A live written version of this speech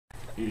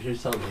You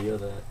should tell Leo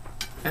that.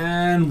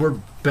 And we're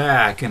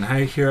back, and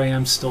here I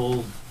am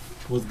still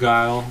with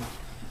Guile.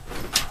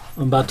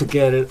 I'm about to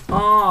get it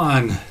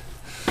on.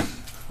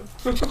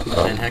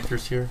 And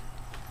Hector's here.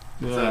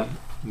 Yeah,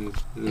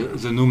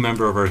 there's a new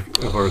member of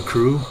our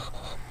crew.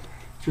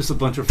 Just a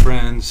bunch of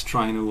friends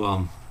trying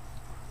to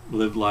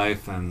live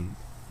life and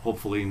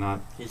hopefully not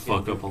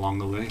fuck up along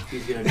the way.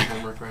 He's gonna do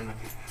homework right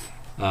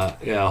now.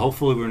 Yeah,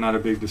 hopefully we're not a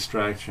big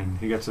distraction.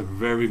 He gets a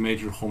very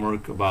major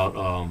homework about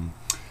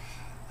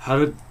how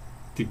to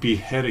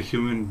behead a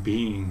human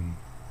being.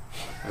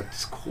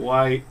 That's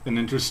quite an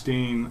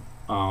interesting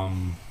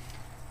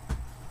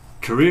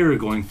career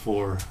going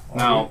for.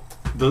 Now,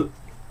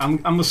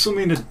 I'm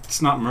assuming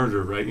it's not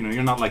murder, right? You know,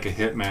 you're not like a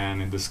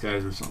hitman in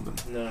disguise or something.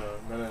 No,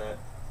 none of that.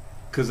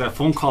 Because that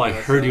phone call I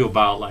heard you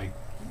about, like,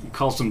 you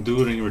called some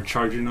dude and you were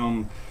charging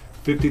him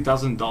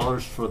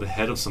 $50,000 for the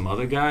head of some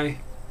other guy.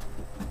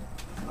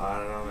 I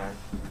don't know, man.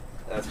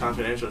 That's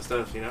confidential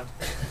stuff, you know.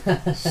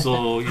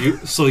 So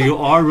you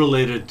are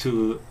related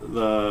to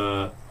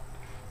the,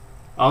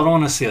 I don't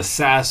want to say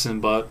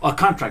assassin, but a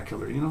contract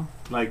killer. You know,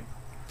 like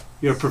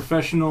you're a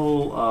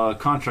professional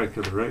contract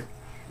killer, right?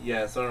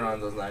 Yeah, something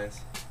around those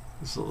lines.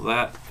 So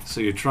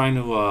you're trying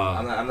to.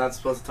 I'm not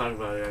supposed to talk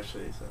about it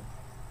actually. So.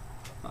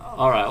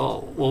 All right.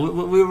 Well,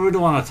 we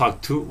don't want to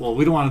talk too. Well,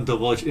 we don't want to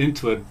divulge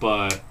into it,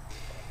 but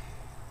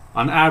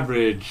on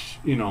average,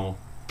 you know,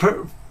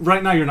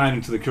 right now you're not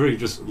into the career. You're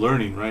just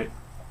learning, right?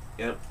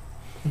 Yep.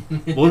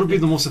 What would be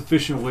the most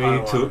efficient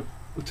way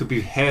to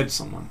behead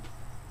someone?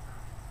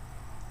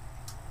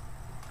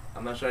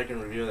 I'm not sure I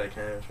can reveal that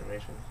kind of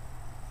information.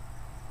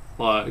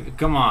 Well,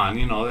 come on,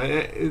 you know,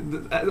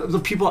 the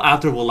people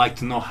out there will like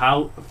to know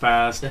how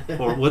fast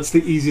or what's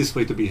the easiest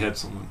way to behead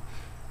someone.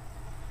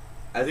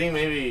 I think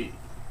maybe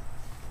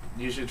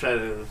you should try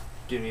to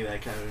give me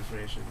that kind of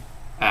information.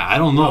 I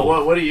don't know.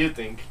 What do you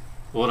think?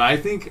 What I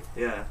think?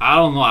 Yeah. I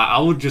don't know. I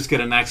would just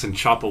get an axe and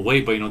chop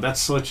away, but you know, that's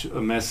such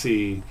a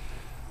messy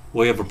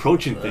way of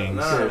approaching things.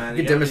 No, man,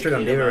 you can demonstrate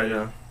on David right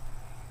now.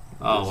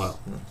 Oh, well.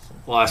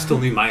 Well, I still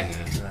need my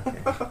hand.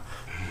 Okay.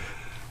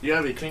 You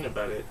gotta be clean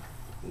about it.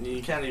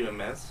 You can't even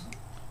mess.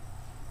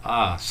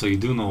 Ah, so you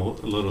do know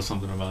a little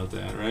something about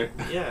that, right?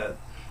 Yeah.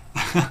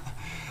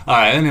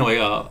 Alright, anyway,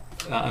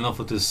 enough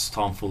with this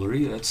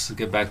tomfoolery. Let's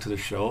get back to the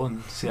show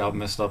and see how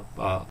messed up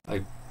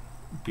I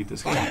beat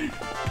this guy.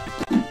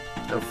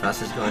 How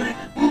fast it's going.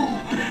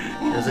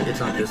 It's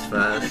not this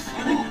fast.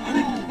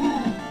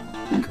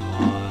 Come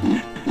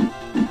on.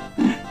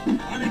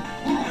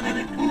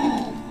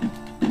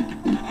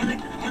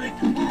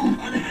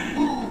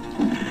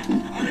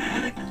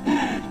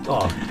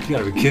 Oh, you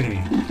gotta be kidding me.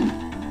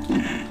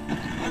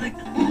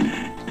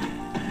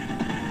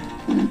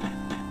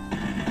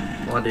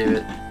 Come on,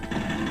 David.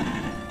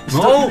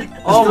 No!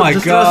 Oh my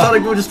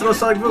god! Just throw a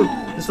sonic boom.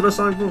 Just throw a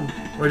sonic boom.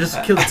 Or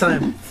just kill the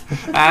time.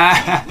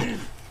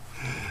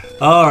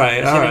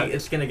 Alright.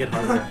 It's gonna get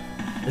harder.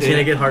 It's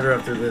gonna get harder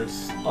after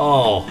this.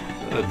 Oh,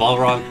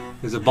 Balrog?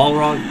 Is it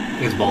Balrog?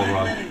 It's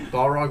Balrog.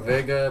 Balrog,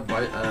 Vega,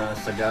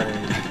 Sagat,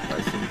 and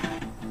Bison.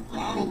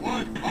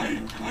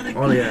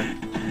 Oh yeah.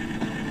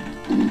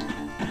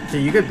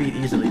 See, you could beat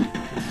easily.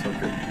 It's so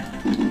good.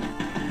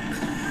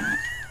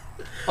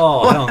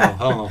 Oh, hell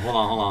no.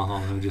 Hold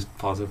on. Let me just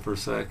pause it for a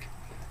sec.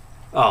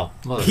 Oh,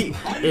 mother.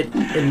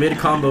 In mid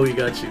combo, he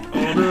got you.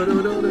 Oh,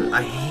 no.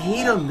 I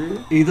hate him,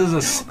 dude. He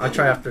does I'll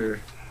try after.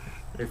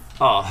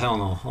 Oh, hell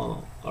no. Hold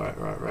on. Alright,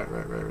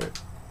 right.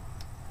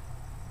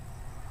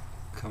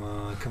 Come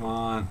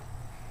on.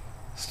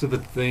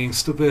 Stupid thing.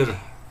 Stupid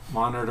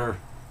monitor.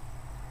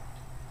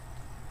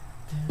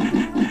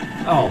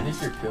 Oh.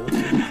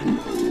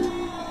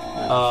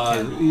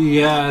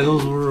 Yeah,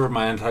 those were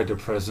my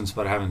antidepressants,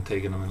 but I haven't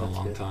taken them in a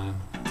long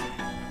time.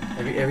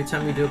 Every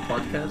time we do a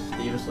podcast,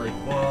 Dave is like,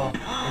 well,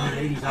 any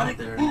ladies out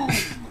there?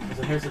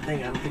 So here's the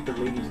thing, I don't think the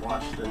ladies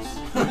watch this.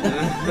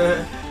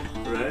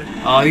 Right?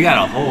 Oh, you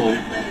gotta hope.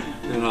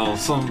 You know,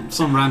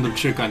 some random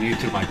chick on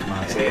YouTube might come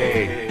out and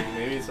say, hey,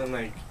 maybe some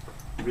like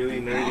really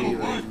nerdy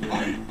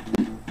like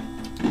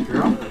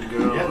girl?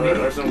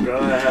 Yeah, or some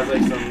girl that has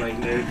like some like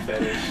nerd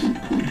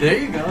fetish. There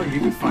you go, you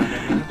can find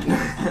it, man.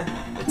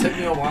 It took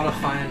me a while to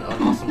find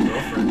an awesome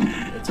girlfriend.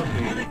 It took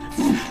me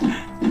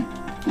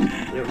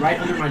right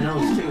under my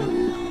nose too.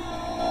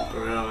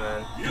 For real,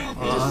 man.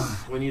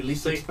 Just when you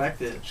least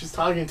expect it. She's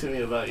talking to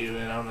me about you,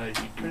 and I'm like,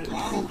 you Chris. When?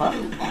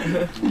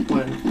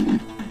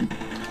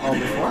 Oh,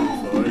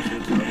 Before she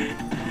was telling me.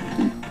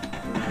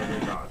 And I was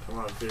like, oh, come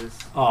on, Chris.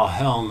 oh,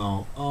 hell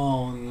no.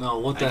 Oh, no.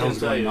 What the hell's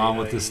going on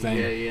with this thing?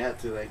 Yeah, you have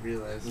to like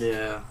realize.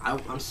 Yeah, I'm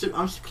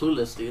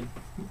clueless, dude.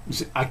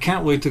 See, I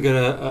can't wait to get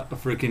a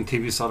freaking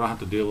TV so I don't have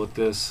to deal with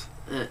this.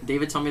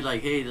 David told me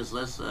like, hey,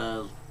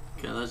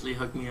 can Leslie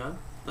hook me up?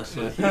 That's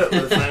what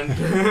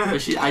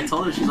Listen. I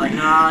told her, she's like,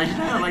 nah, she's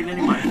not like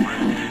any of my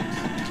friends.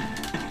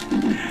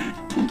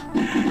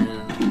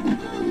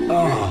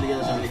 And Leah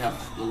doesn't really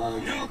have a lot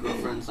of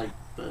girlfriends like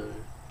the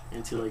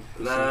into like.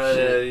 Nah,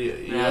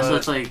 Yeah, so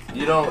it's like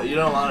you don't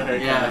want her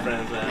kind of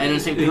friends, man. And the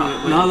same thing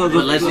No, with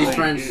Leslie's like,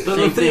 friends.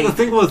 The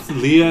thing with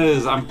Leah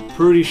is I'm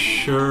pretty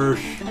sure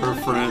her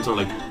friends are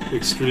like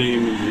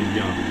extremely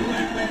young.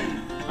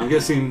 I'm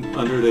guessing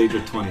under the age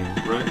of 20,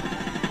 right?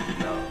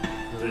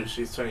 No,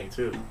 she's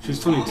 22. She's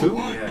 22?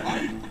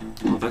 Yeah.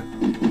 Oh, that.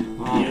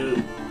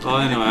 You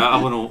Anyway, I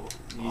wouldn't.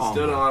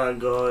 still don't want to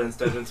go and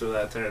step into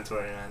that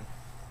territory, man.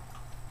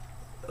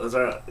 Those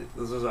are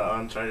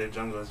uncharted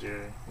jungles you're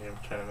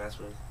trying to mess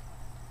with.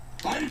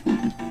 Yeah.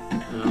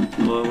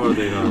 What are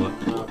they?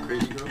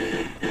 Crazy girl.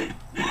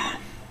 What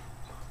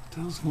the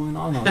hell's going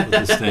on with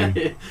this thing?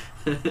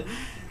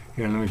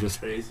 Here, let me just.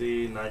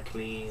 Crazy, not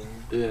clean.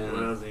 Yeah.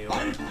 What else do you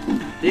want?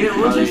 Yeah,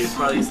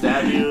 probably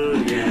stab you.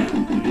 Yeah.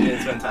 You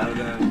didn't spend time with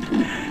them.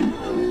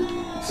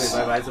 Say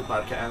bye bye to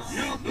podcasts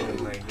and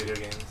like video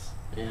games.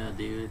 Yeah,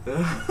 dude.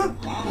 Yeah,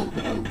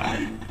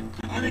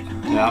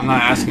 I'm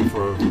not asking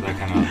for that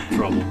kind of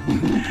trouble.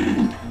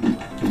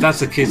 If that's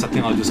the case, I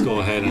think I'll just go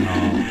ahead and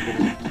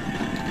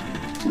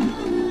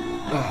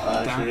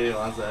She really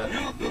wants that. I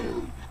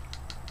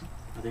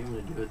think I'm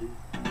gonna do it, dude.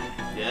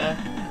 Yeah?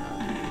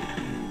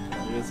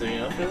 You been singing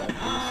up for that?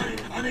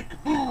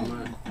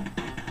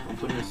 I'm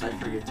putting aside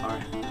for guitar.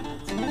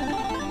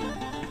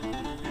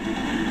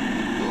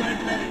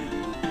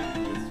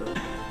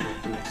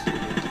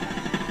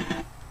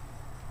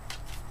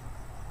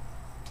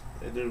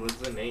 Hey, dude, what's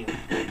the name?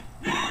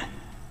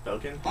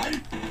 Falcon?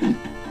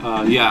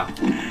 Yeah.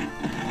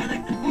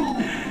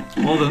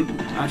 Well, then,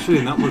 actually,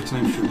 the network's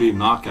name should be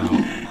Knockout.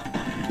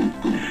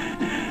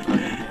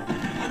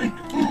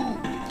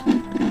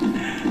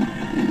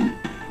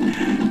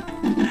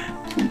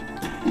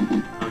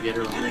 I'll get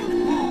her like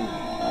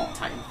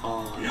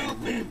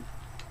Titanfall.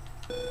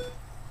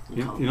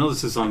 You know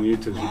this is on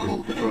YouTube,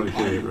 you can probably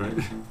hear it, right?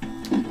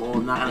 Well,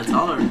 I'm not gonna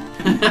tell her.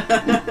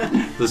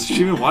 Does she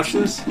even watch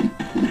this?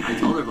 I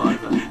told her about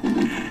it, but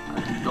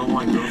I don't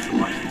want girls to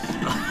watch this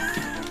stuff.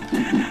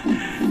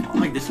 Oh,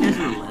 like, this guy's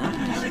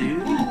relentless,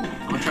 dude.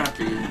 I'm gonna try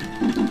after you.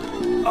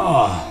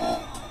 Oh,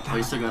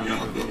 You still got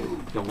another.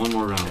 got one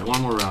more round.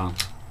 One more round.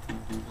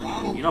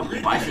 You know,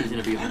 Bison's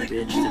gonna be a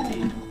bitch to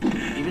me.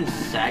 Even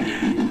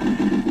Saget, dude.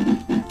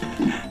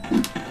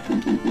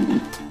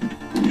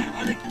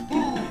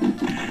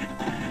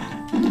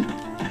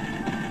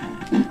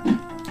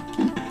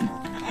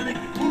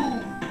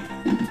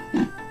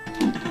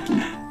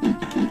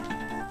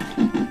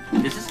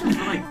 This is gonna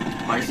feel like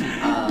Bison,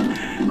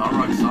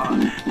 Balrog saw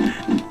it.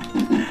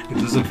 It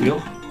doesn't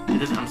feel? It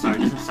doesn't, I'm sorry,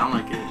 it doesn't sound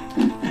like it.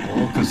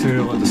 Well,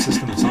 consider what the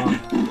system is on.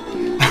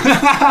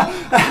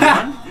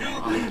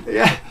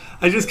 Yeah,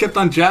 I just kept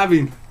on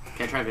jabbing.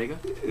 Can I try Vega?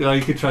 Yeah,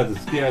 you could try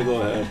this. Yeah,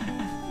 go ahead.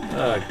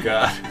 Oh,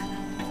 God.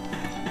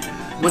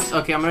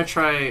 Okay, I'm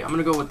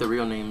gonna go with the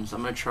real names.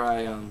 I'm gonna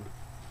try,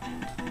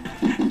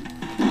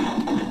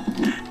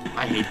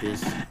 I hate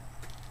this.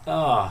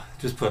 Oh,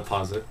 just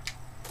pause it.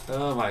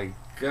 Oh my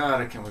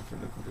God, I can't wait for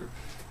the computer.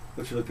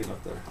 What you looking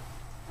up there?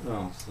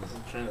 Oh, so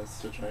I'm trying to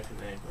switch my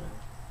connect, man.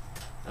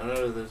 I don't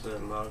know if there's a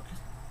log.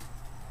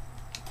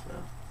 No.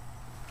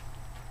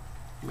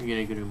 We're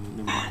gonna get a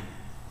new one.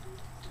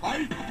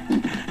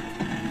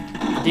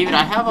 David,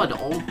 I have an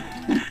old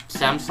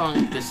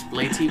Samsung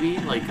display TV,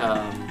 like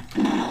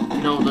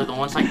you know, the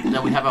ones like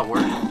that we have at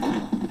work,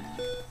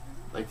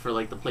 like for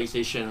like the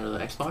PlayStation or the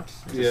Xbox.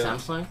 It's a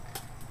Samsung.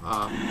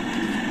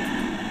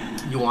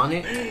 You want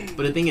it,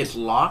 but the thing is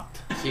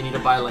locked, so you need to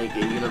buy like a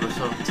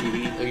universal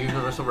TV, a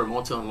universal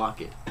remote to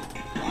unlock it.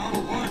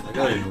 I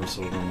got a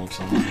universal remote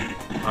somewhere.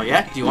 Oh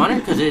yeah? Do you want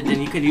it? Because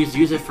then you can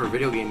use it for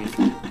video gaming.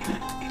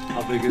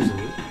 How big is it?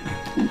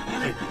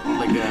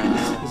 Like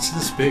It's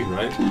this big,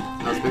 right?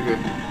 no, it's bigger.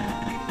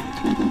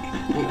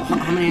 Well,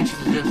 how many inches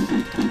is this?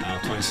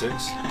 26. I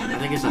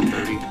think it's a 30. You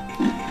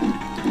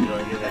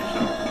don't get that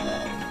shot.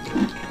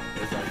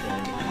 It's not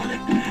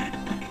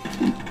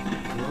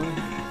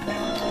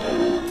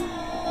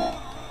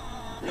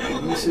Really?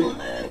 Let me see.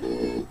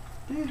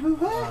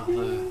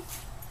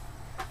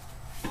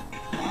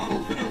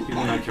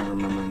 Even I can't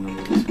remember a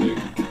number this big.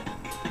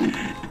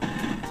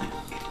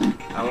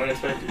 I wouldn't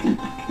expect it. In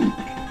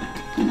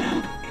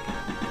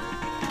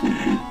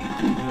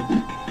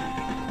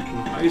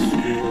high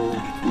school,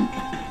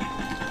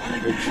 I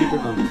cheated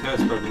on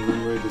tests by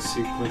remembering the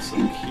sequence of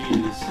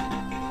keys.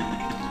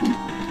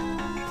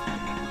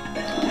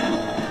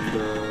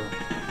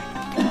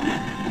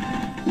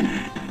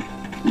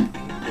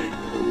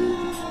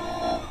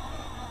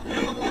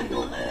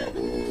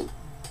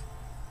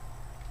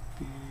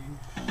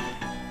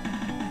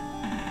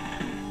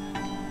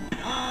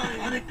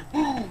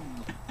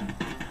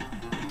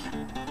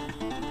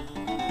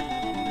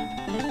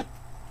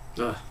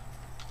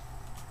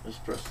 Let's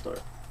press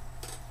start.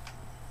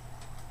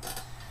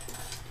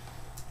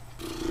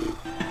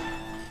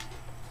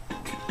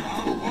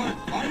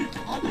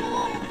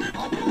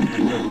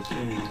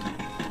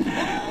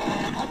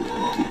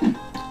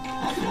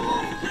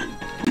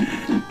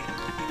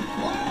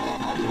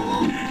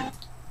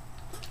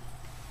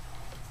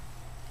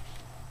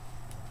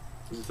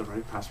 Is it the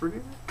right password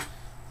here?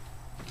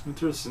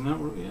 Interesting.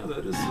 Yeah,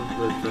 that is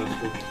very fast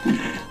food.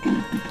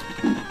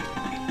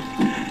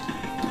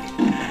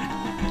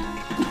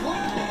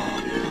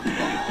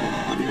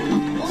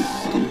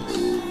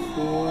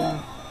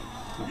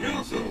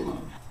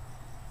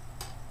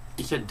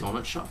 You said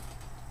donut shop?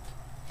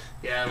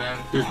 Yeah, man.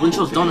 There's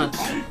Winchell's Donuts.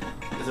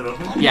 Is it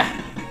open? Yeah.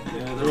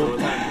 Yeah, they're open.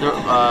 They're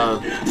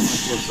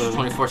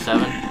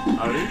 24/7.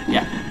 Already?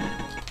 Yeah.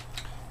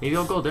 Maybe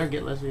I'll go there and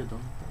get Leslie a donut.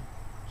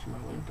 She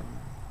might want a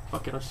donut.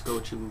 Fuck it, I'll just go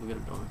with you. We'll get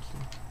a donut. So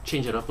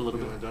change it up a little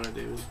You bit. want a donut,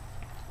 David?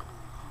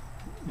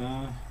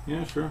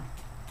 Yeah, sure.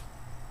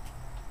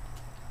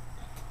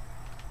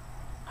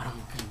 I don't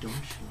know what kind of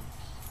donut she likes.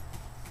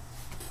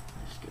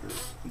 Let's get her.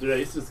 Dude, I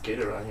used to skate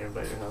around here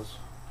by your house.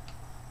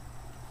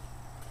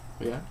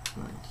 Yeah?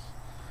 Nice.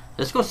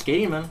 Let's go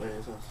skating, man. By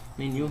his house.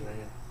 Me and you. Right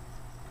here.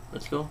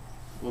 Let's go.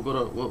 We'll go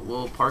to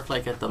we'll park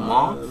like at the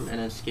mall and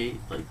then skate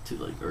like to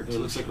like or It to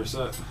looks like we're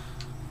set.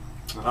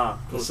 Ah,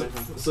 cool.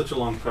 It's such a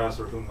long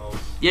password, who knows?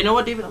 You know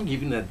what, David? I'm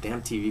giving that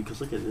damn TV because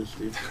look at this,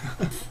 dude.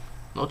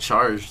 No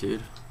charge,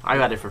 dude. I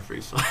got it for free,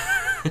 so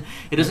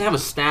it doesn't have a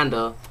stand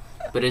though,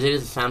 but it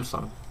is a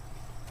Samsung.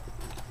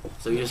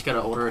 So you just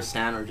gotta order a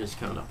stand or just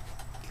kind of.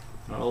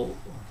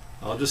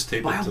 I'll just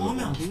tape Buy it a to the wall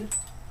wall. mount, dude.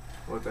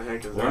 What the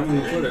heck is Where that? am I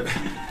gonna put it?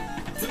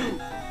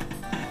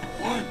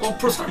 Oh,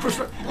 push that.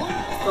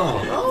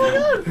 Oh,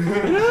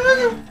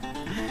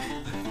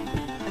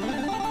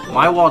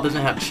 My wall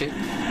doesn't have chick.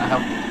 I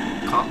have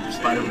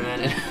Spider-Man.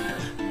 What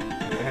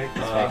the heck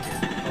is that?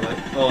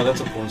 oh,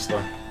 that's a porn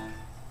star.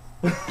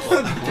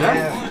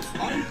 Yeah.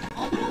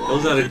 It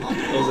was at a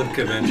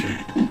convention.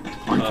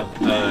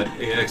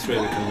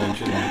 X-rated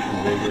convention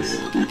in Vegas.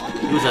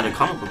 He was at a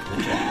comic book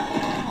convention.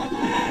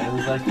 It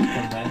was like a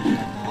convention.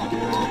 You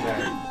were in the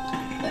bed.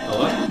 Oh,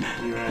 what?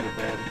 You were in the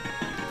bed.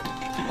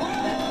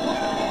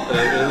 All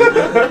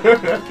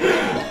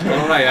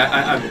right,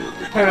 I'm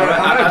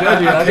not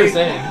judging you, I'm just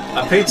saying.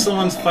 I paid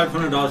someone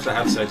 $500 to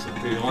have sex with.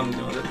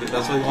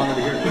 That's what you wanted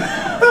to hear.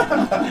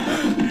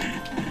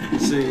 You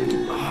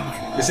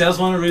see, that's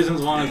one of the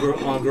reasons I want a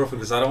girlfriend,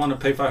 because I don't want to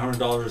pay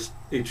 $500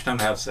 each time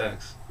to have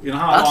sex. You know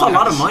how That's a long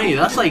lot of money.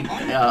 That's like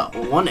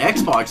one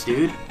Xbox,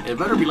 dude. It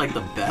better be like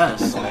the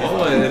best.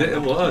 Oh, it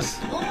was.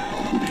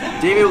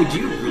 David, would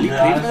you really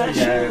pay for that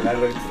shit? Yeah, that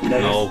looks.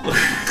 No.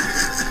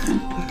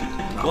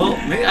 Well,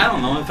 maybe, I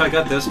don't know. If I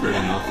got desperate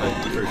enough,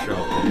 I'd for sure.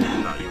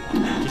 No, you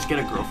won't. Just get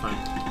a girlfriend.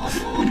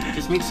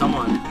 Just meet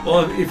someone.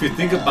 Well, if you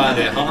think about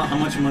it, how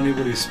much money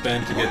would he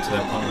spend to get to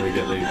that point where he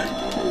get laid?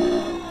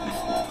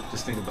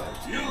 Just think about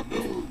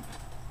it.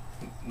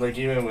 Like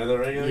even with a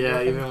regular.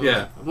 Yeah, girlfriend? even.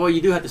 Yeah. Well,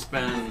 you do have to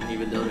spend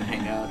even though to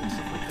hang out and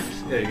stuff like that.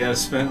 So. Yeah, you gotta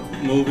spend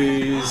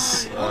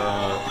movies,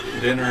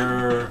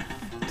 dinner,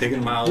 taking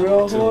them out We're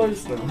all to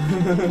whores now.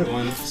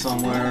 going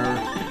somewhere,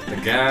 the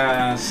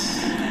gas,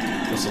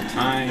 also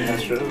time.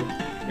 That's true.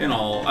 You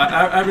know,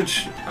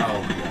 average.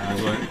 Oh my god,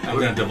 I'm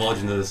gonna divulge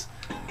into this.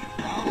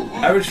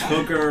 Average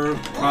hooker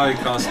probably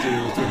costs you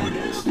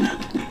 $300.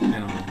 You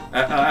know,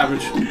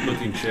 average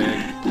looking chick.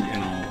 You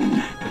know,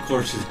 of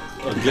course she's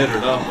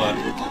glittered up,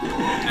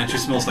 and she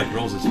smells like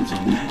roses or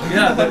something.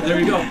 Yeah, there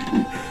you go.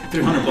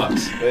 $300. But,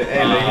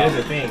 hey, but here's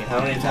the thing. How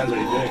many times are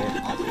you doing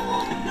it?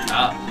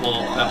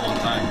 Well, at one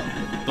time.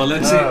 But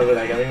let's No, see. but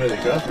like I mean with a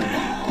girlfriend.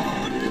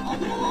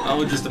 That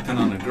would just depend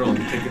on the girl.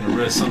 You're taking a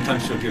risk.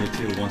 Sometimes she'll give it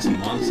to you once a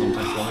month.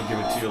 Sometimes she'll only give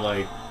it to you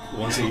like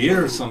once a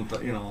year or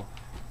something. You know,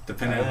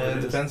 depending on what It it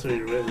is. depends who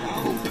you're with.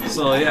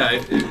 So yeah,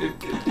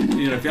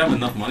 you know, if you have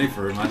enough money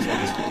for it, might as well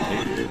just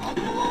pay for it.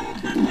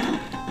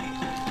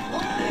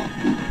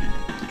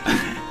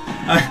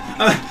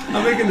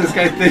 I'm making this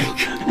guy think.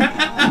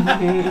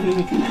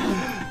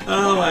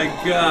 Oh my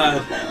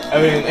god.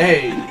 I mean,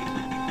 hey,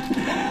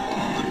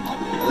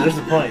 there's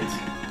a point.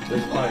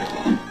 There's a point.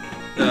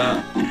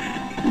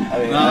 I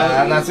mean,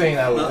 I'm not saying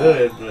I would do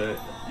it, but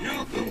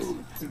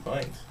it's a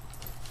point.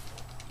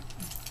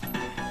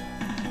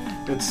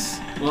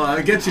 Well,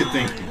 I get you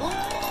thinking,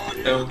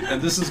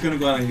 and this is gonna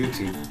go out on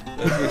YouTube,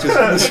 which is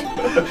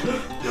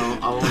No,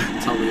 I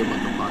won't tell you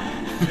about the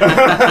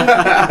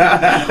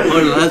podcast.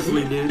 Or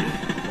Leslie, dude.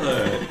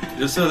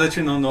 just so that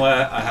you know, no,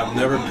 I have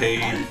never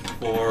paid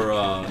for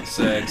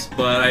sex,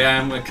 but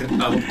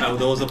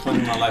there was a point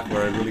in my life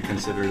where I really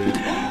considered it.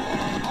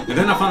 And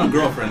then I found a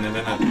girlfriend, and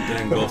then I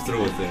didn't go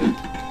through with it.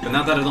 But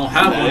now that I don't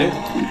have one,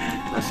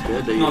 That's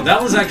good. That no,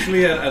 that was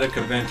actually at a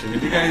convention.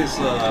 If you guys,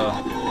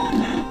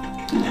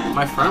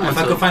 my friend if went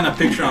I to could find a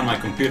picture on my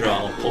computer,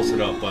 I'll post it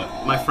up.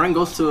 But my friend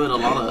goes to it a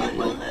lot of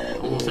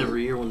like almost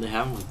every year when they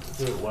have one.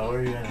 Dude, why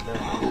were you in bed?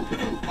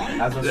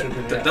 That's what's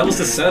tripping me out. that was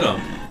the setup.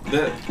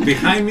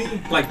 Behind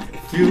me, like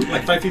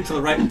 5 feet to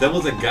the right, there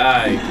was a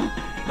guy,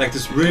 like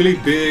this really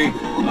big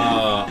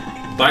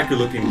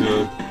biker-looking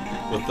dude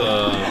with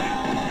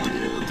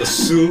the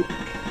suit,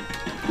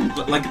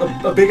 like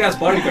a big-ass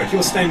bodyguard. He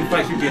was standing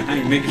 5 feet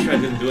behind me, making sure I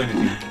didn't do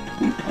anything.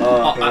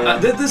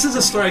 This is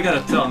a story I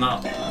gotta tell now.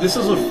 This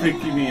is what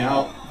freaked me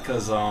out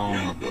because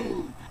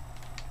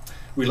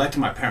we lied to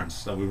my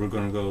parents that we were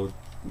gonna go,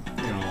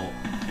 you know,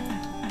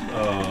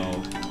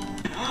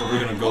 we're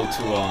gonna go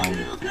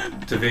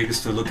to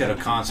Vegas to look at a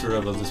concert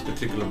of this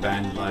particular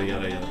band, yada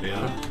yada yada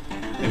yada.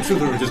 In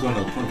truth, we were just going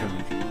to a porn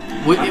convention.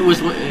 It was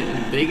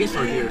in Vegas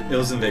or here? It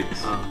was in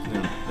Vegas. Oh.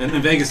 Yeah.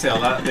 In Vegas,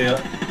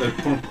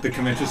 the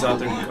conventions out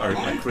there are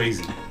like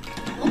crazy.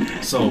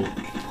 So.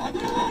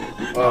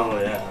 Oh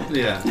yeah.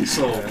 Yeah.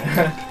 So.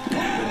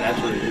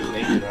 Naturally, it's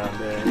naked around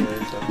there anyway.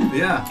 So.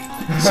 Yeah.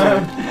 So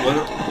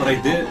what I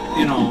did,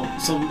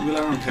 so we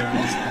let our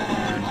parents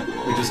and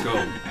we just go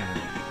and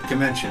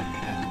convention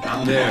and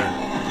I'm there.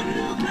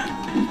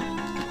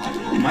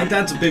 My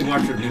dad's a big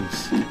watcher of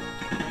news.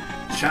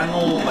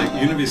 Channel like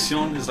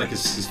Univision is like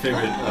his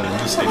favorite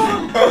news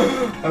station.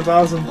 That's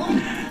awesome.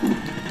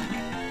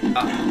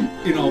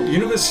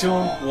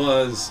 Univision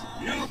was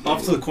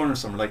off to the corner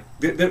somewhere. Like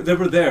they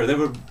were there. They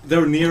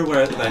were near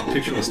where that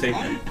picture was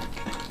taken.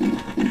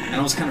 And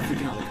I was kind of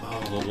freaking out, like,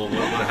 oh,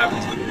 what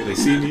happens? Will they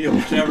see me or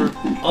whatever?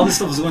 All this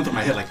stuff was going through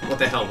my head, like, what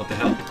the hell?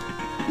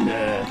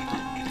 Yeah.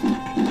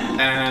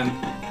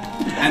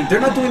 And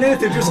they're not doing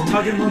anything. They're just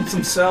talking amongst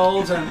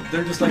themselves, and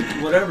they're just like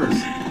whatevers.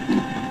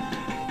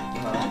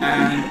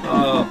 And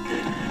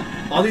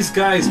all these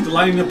guys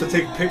lining up to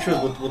take pictures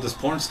with this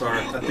porn star.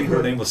 I think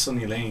her name was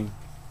Sunny Lane.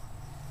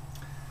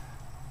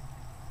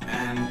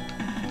 And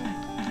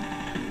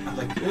I'm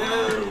like,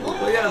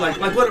 yeah, like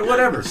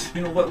whatevers,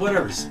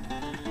 whatevers.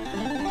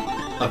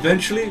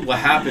 Eventually, what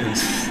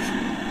happens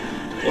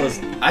was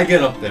I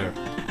get up there.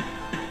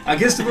 I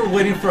guess they were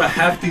waiting for a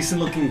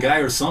half-decent looking guy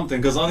or something,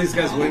 because all these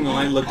guys waiting in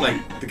line looked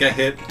like the guy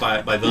hit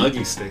by the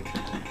ugly stick.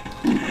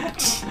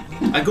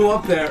 I go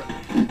up there,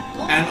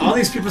 and all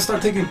these people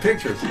start taking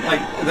pictures.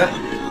 Like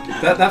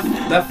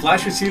that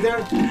flash you see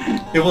there,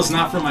 it was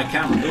not from my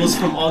camera. It was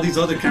from all these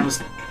other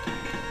cameras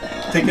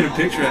taking a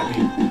picture at me.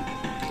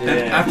 Yeah.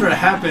 And after it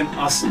happened,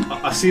 I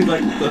see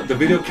like the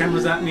video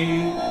cameras at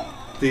me.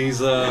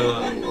 These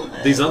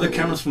other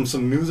cameras from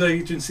some news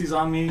agencies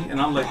on me, and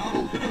I'm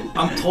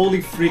totally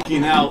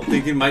freaking out,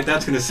 thinking my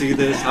dad's gonna see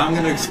this. I'm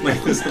gonna explain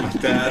this to my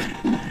dad.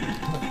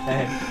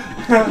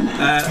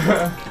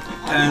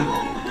 And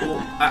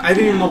I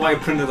didn't even know why I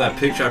printed that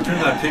picture. I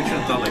printed that picture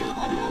and thought, like,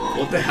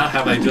 what the hell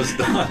have I just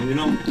done?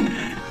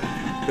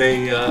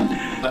 They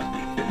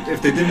if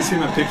they didn't see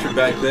my picture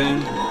back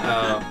then,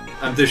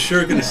 they're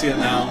sure gonna see it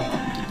now.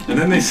 And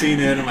then they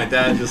seen it, and my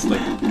dad just like.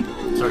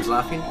 Starts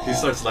laughing? He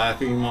starts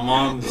laughing. My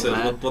mom said,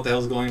 what the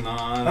hell's going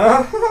on?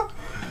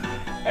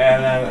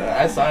 And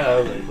I saw it, I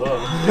was like, whoa.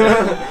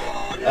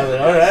 I was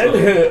like,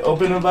 alright,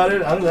 open about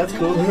it. That's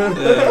cool.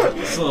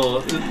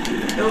 So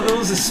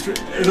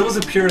it was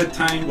a period of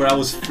time where I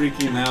was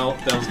freaking out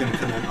that I was going to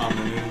come in on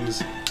the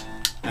news.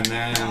 And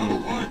then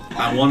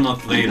 1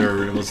 month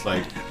later, it was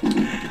like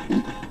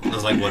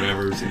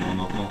whatever,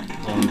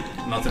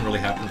 nothing really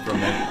happened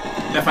from it.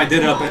 If I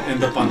did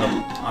end up on a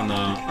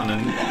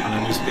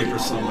newspaper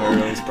somewhere,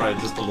 it was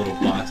probably just a little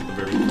box at the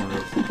very corner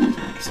of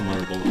some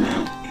other bull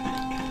crap.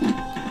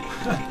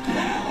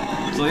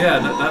 So yeah,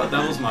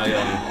 that was my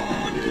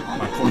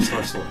porn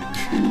star story. I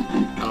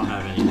don't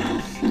have any.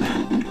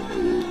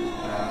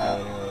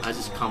 I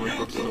just comic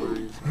book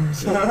stories.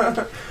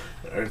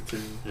 Earth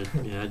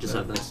yeah, I just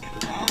have that.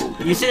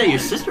 You say that your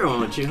sister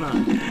went with you, huh?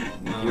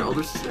 No. Your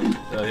older sister?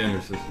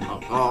 Younger sister.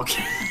 Oh,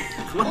 okay.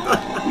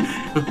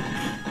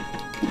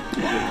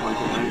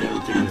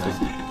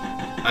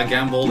 I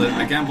gambled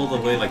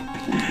away like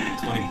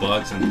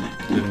 $20 and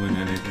didn't win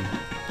anything.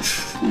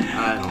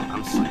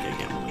 I'm stuck at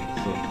gambling.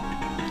 So.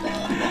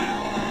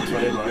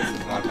 $20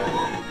 is not bad.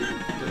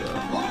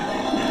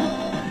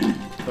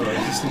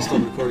 Is this thing still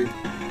recording?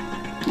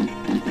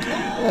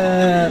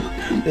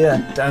 Yeah.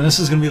 Damn, this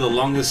is gonna be the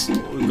longest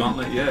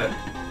gauntlet yet.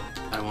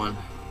 I won.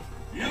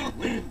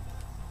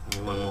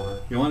 One more.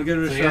 You want to get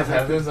it a So shot? you guys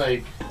have this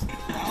like.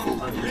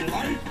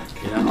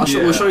 Yeah,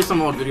 we'll show you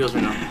some old videos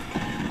right now.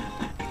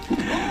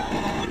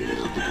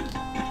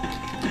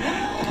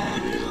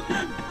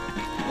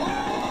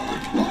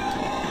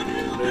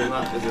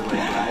 Is it like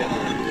live?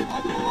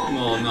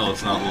 No,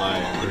 it's not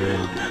live.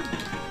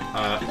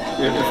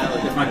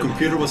 If my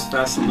computer was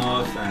fast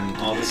enough and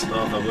all this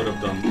stuff, I would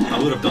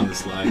have done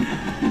this live.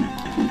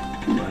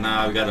 But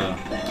now I've gotta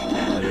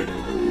edit it.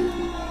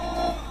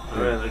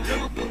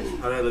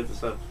 How do I look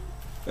this up?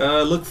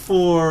 Look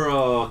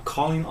for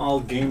Calling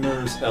All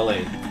Gamers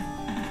LA.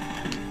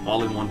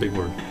 All in one big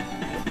word.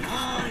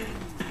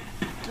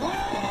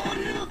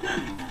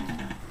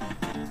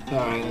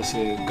 Alright, let's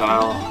see.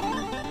 Guile.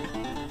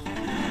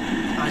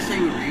 I say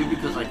with Ryu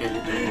because like I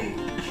did the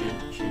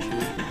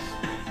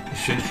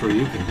Shin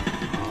Shoryuken.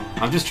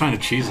 I'm just trying to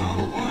cheese on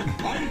him.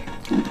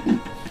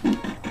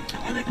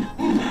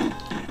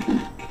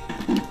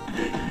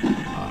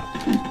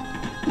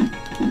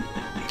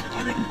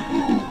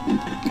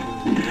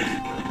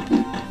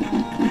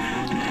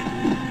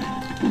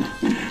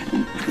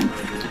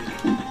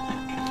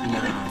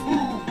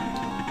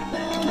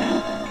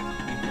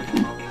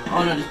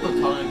 Oh no, just put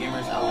Calling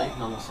Gamers LA.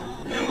 No, listen.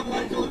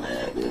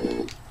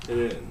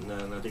 No,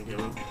 nothing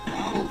came up.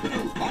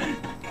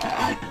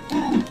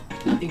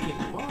 Nothing came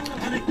up.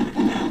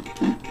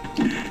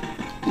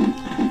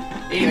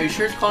 Hey, are you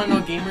sure it's Calling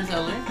All Gamers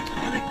LA?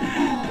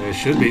 It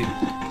should be.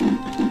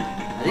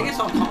 I think it's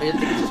all. I think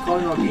it's just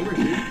calling all gamers,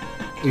 dude.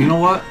 You know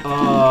what?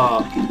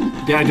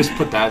 Yeah, I just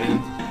put that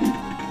in.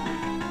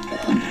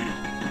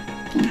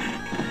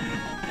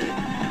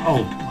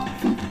 Oh.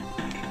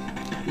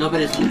 No,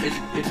 but it's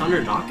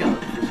under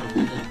knockout for some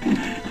reason.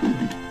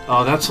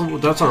 Oh,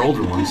 that's our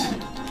older ones.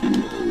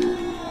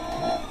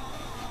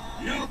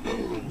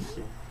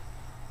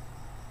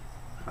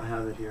 I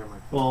have it here on my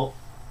phone. Well,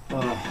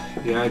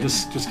 yeah,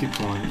 just keep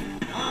going.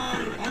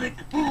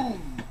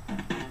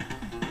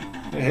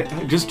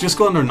 Just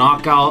go under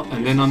knockout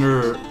and then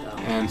under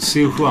and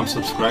see who I'm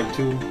subscribed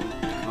to.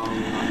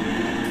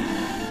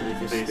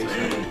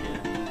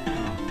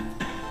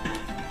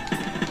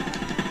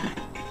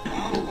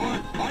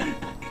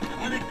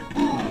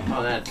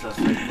 Oh, that's right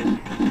there.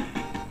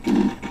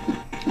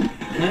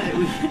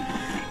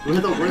 We're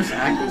the worst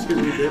actors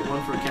because we did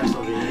one for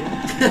Castlevania.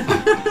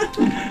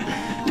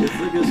 It's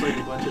like just like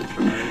a bunch of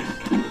tries.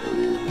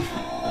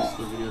 That's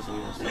the videos that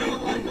we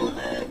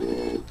have.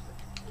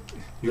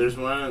 There's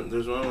one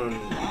when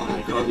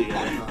I called you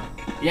guys.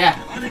 Yeah.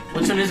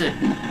 Which one is it?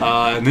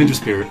 Ninja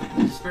Spirit.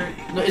 Spirit.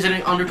 No, is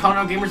it under Calling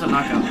All Gamers or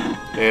Knockout?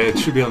 It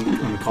should be on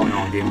the Calling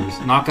All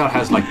Gamers. Knockout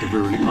has like the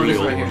really this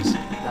old right here. ones.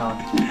 That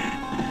one.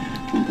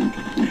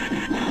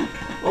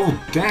 Oh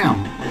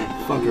damn,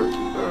 fucker.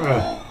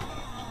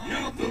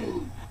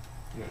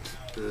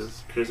 This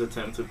is Chris'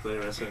 attempt to play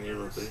Resident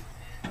Evil 3.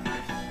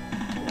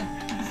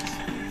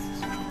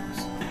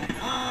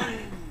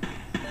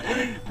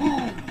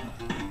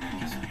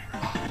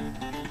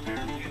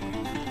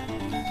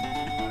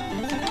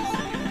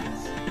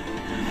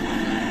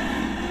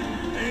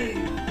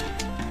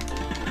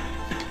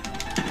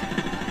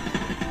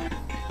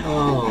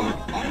 Oh.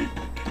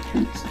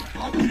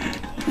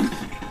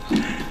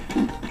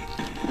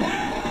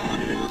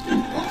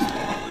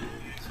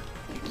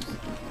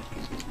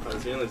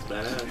 This game looks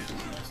badass.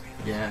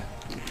 Yeah.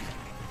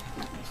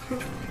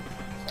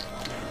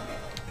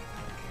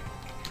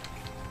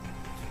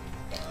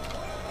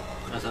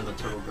 That's on the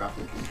Turbo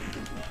Graphics.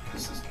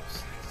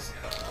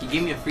 He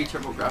gave me a free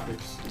Turbo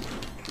Graphics.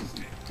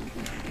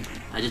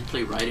 I just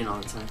play Raiden all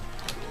the time.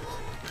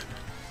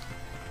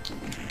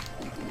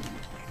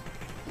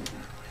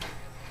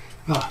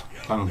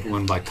 I don't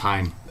win by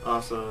time.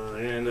 Also,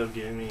 they're gonna end up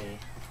giving me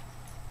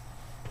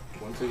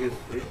one ticket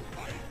free.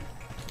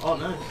 Oh,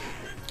 nice.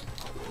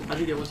 How'd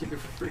you get one ticket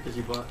for free? Because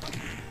you bought.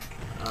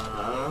 I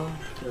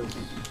don't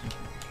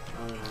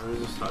know, I was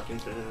just talking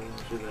to her and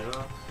she was like,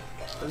 oh,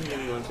 let me give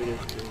me one ticket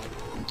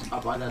free.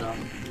 I'll buy that off.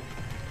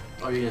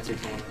 Oh, you're gonna take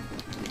someone.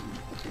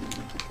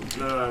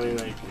 No, I mean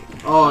like.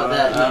 Oh,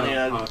 that. I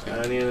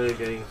ended up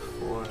getting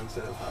 4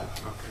 instead of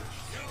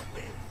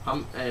 5.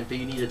 Okay. But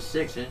you needed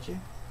 6, didn't you?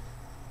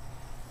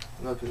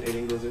 No, because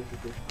 8 goes in for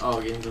free.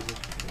 Oh, game goes in.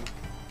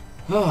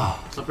 Oh,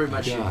 So pretty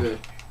much you're good.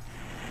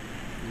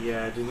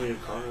 Yeah, I just need to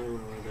call her when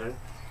we're there.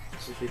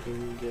 See if she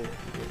can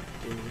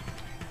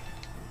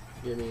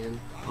Get me in.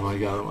 oh my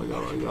god, oh my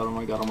god, oh my god, oh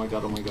my god, oh my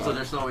god, oh my god. So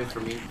there's no way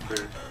for me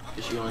because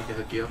she only can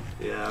hook you up.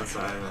 Yeah, I'm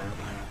sorry, man.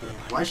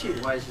 Why is she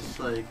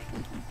like?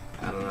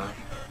 I don't know.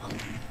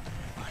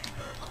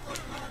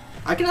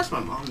 I can ask my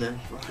mom then,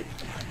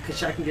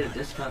 cause I can get a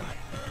discount.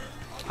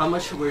 How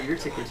much were your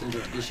tickets and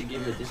did she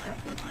give you a discount?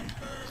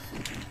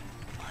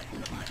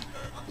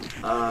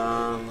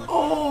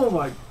 Oh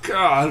my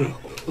god.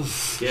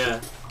 Yeah.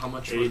 How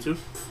much? 82?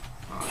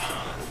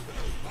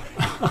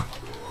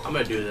 I'm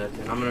gonna do that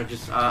then. I'm gonna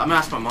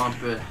ask my mom,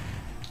 but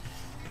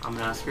I'm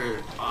gonna ask her.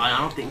 I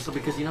don't think so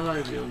because you know how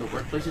in the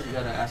workplaces you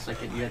gotta ask you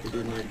have to do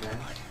it in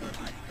advance.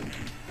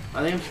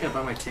 I think I'm just gonna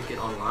buy my ticket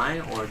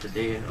online or the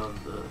day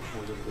of the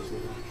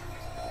visit.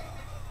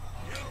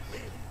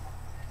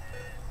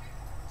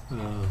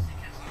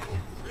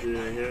 Did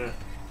I hear it?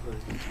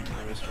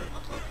 I missed her.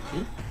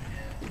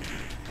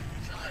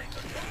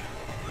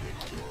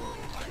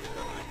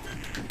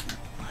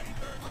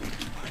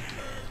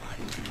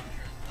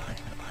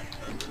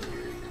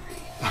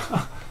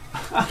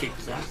 Kick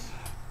his ass.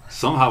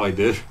 Somehow I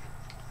did.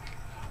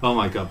 Oh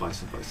my god,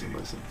 Bison.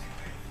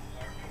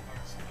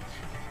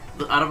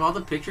 Out of all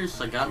the pictures,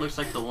 like that looks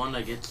like the one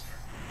that gets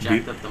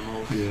jacked up the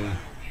most. Yeah.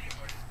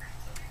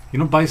 You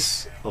know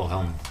Bison. Oh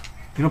hell no.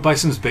 You know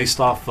Bison's based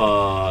off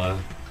the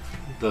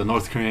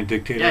North Korean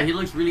dictator. Yeah, he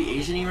looks really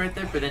Asian-y right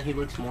there, but then he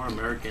looks more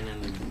American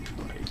and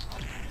like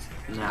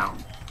now.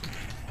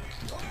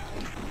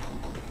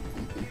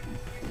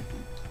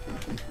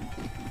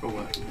 For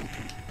what?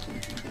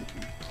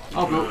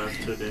 Oh, No, that's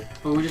 2 days.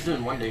 but we're just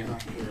doing one day, huh?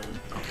 Yeah.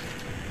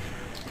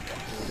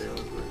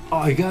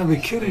 Oh, you gotta be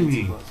kidding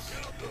me.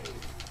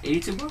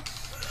 82 bucks?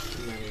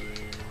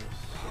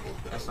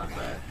 That's not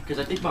bad. Because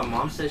I think my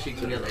mom said she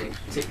can get like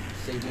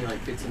save me like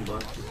 15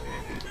 bucks.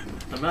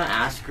 I'm gonna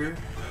ask her.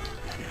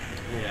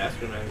 Yeah, ask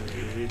her, man.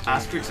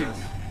 Ask her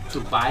to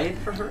buy it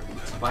for her,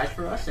 to buy it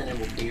for us, and then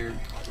we'll pay her.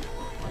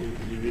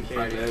 You'd be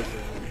paying less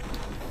than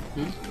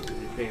Hmm? You'd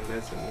be paying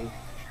less than me.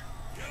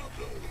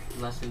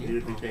 Less than you?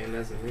 You'd be paying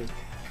less than me.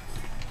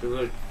 Cause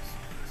look,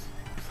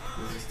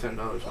 this is $10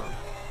 off.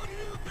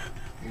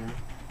 Yeah.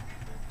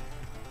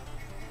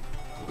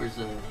 Where's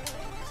the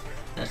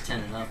That's 10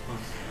 and up, huh?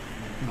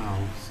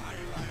 No.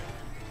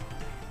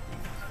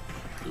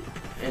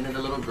 And then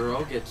the little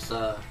girl gets,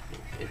 her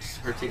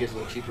ticket's a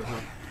little cheaper,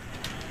 huh?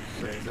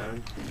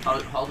 37. How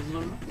old is the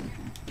little girl?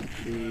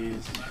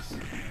 She's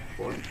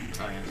 4. Oh,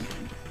 yeah.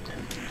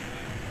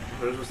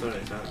 Hers was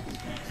 77.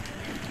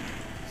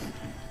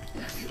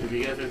 If you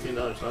get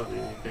 $15 off,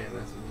 you pay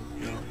less than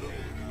me.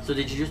 So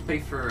did you just pay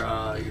for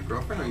your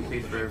girlfriend, or you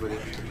paid for everybody?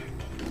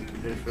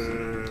 Paid for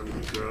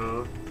my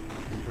girl,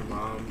 her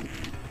mom.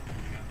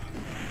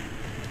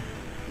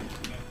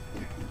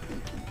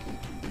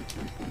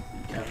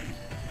 Yeah.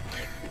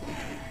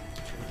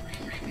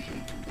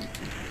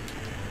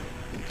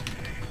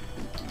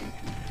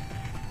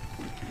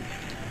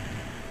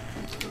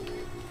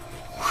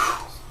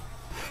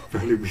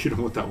 Barely beat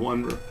him with that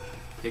one.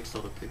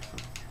 Pixel to pixel.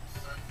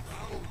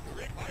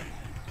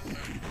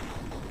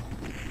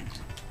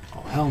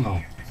 Oh, hell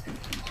no.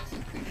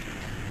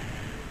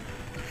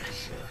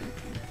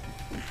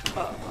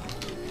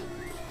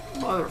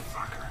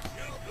 Motherfucker.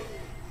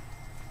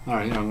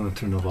 Alright, yeah, I'm gonna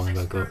turn the volume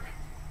back up.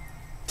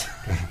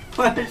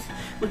 What?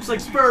 Looks like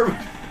sperm.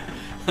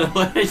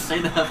 What did I say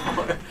that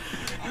for?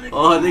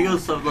 Oh, I think it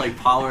was some like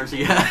powers.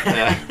 Yeah.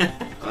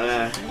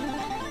 Yeah.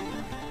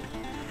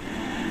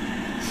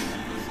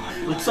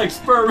 Looks like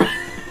sperm.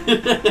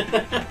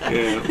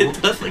 Yeah,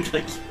 It does look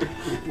like sperm.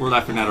 we're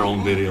laughing at our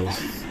own videos.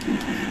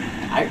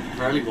 I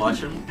rarely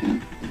watch them.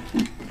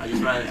 I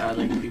just rather I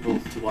like people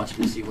to watch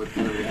them to see what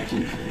kind of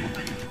reactions.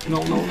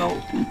 No, no,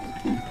 no.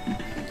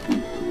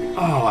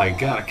 Oh my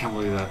god, I can't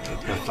believe that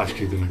flash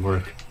key didn't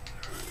work.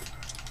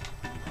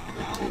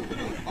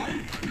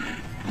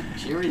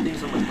 She already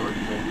thinks I'm a dork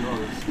because I do all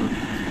this stuff.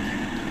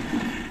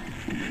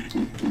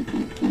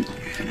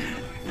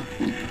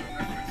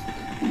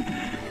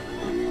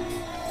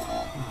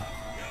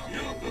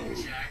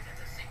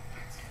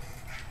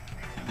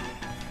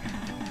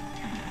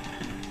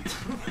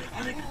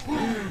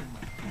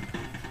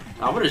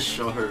 I'm gonna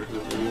show her the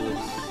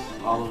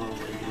videos, all of them,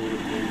 like little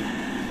things.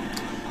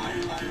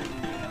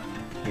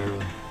 Here,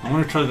 I'm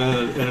gonna try to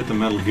edit the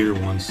Metal Gear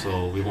one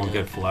so we won't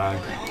get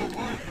flagged.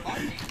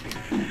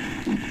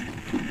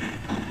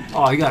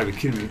 Oh, you gotta be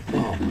kidding me.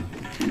 Oh.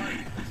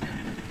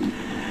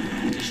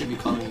 You should be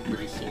calling me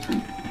pretty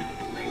soon.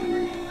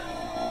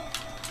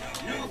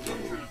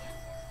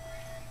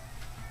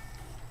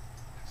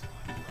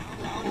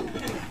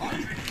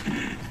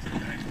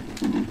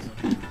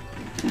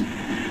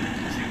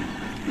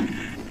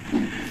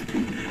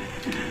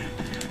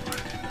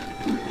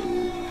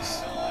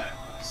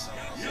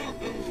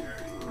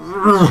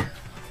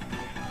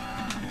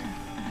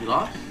 You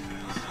lost?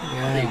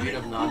 Yeah. They beat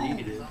up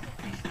Nandi, dude.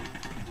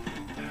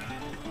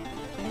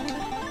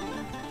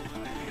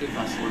 Good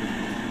fast forward.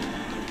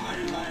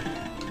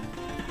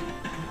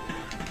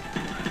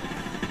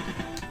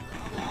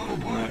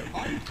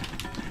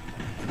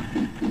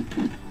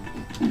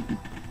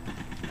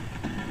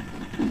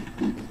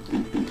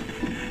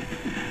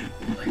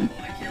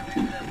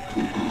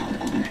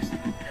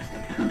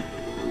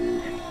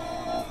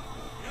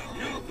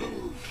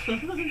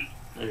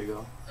 There you go.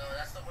 No,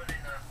 that's the one in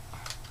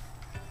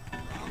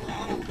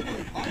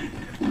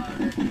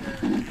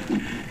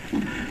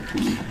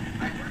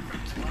I work from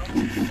 12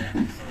 to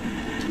 7, so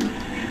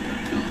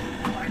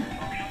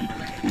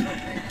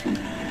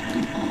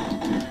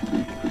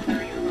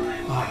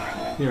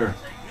Here.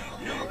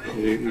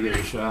 You get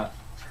a shot.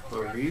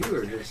 Or you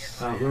or just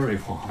However you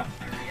want.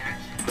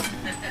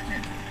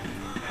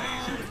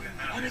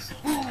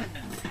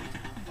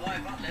 Oh, I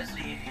bought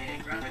Leslie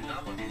a graphic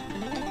novel, dude.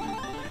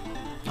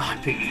 I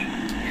picked.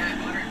 Yeah, I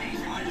bought her Days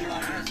of Future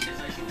Past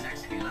because she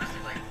texted me last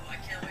night like, oh, I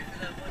can't wait for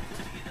that one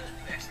to be the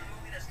new extra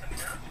movie that's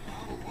coming out.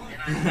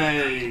 And I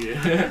got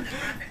this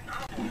graphic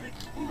novel.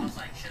 I was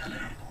like, should I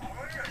let her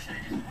borrow it or should I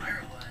just buy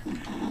her one?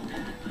 And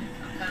then, like,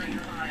 I'm kind of, you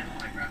know how I have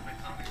my graphic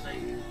comics, like,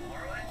 you can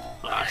borrow it.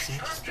 I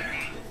trust her.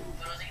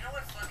 But I was like, you know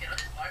what, fuck it, I'll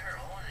just buy her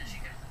own and she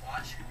can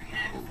watch it, read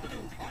it before the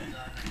movie comes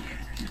out. And I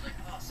gave it to her. She was like,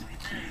 oh, sweet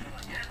thing. I'm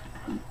like, yeah,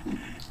 no problem.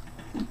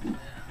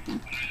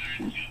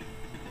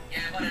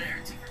 Yeah, I bought it at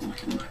Air 2 for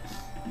 $20.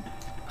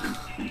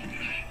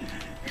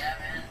 Yeah,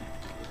 man.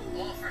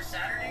 Well, for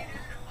Saturday, dude,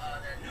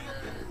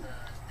 the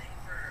thing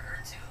for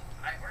Earth 2,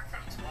 I work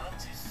from 12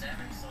 to 7,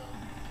 so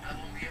I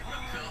won't be able to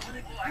go.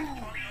 Well, I can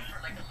probably go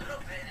for like a little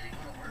bit and then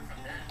go to work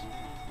from then.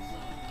 So,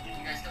 if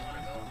you guys still want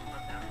to go,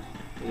 I'm down.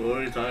 What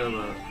are you talking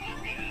about?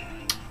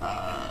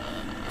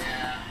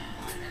 Yeah.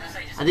 And that's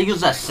like just I think it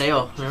was that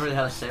sale. Remember they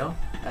had a sale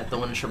at the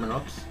one in Sherman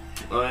Oaks?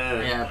 Oh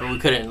yeah. Yeah, but we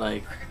couldn't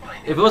like.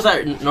 If it was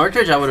at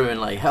Northridge, I would have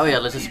been like, hell yeah,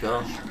 let's just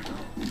go.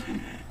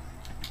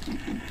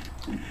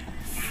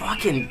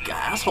 Fucking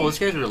asshole, this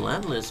guy's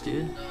relentless,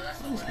 dude.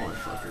 This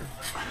motherfucker.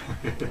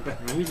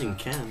 I'm using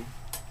Ken.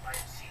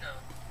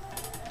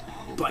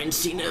 Buying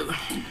Cena. Yeah,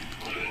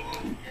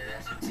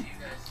 that's up to you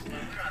guys.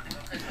 Well,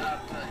 we don't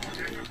have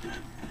to go because,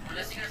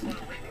 unless you guys want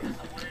to wait because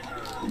the one in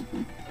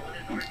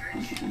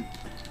Northridge,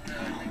 the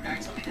guy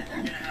told me that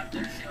they're gonna have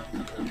their sale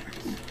coming up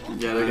pretty soon.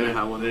 Yeah, they're gonna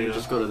have one. There you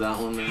Just go. go to that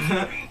one. Man.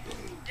 Yeah,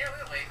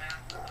 we'll wait, man.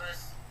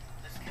 Let's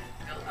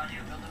I need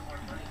to build up more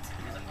money too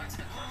because I went to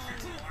the concert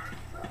too.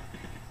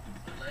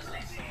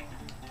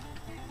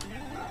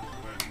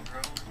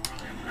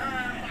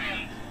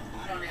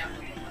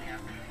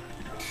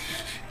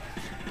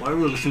 Why are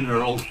we listening to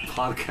our old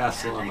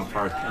podcast on the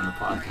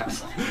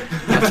podcast?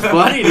 That's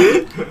funny,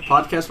 dude.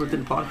 Podcast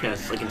within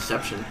podcast, like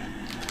Inception.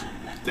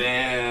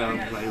 Damn,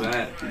 like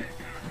that.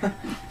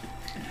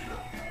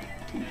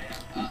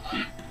 I'll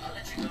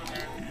let you go,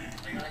 man.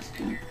 Like, I'll let you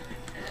do your good.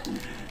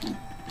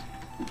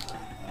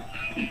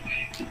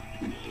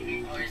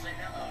 Oh, you're saying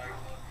that? Oh,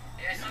 cool.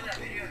 Yeah, I saw that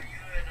video of you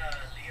and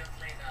Leo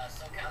playing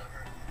Soul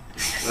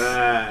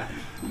Calibur.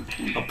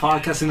 A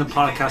podcast in a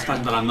podcast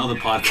like that. Another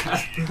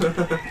podcast. That's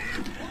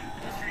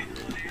pretty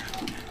cool.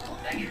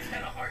 That game's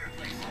kind of hard to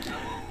play Soul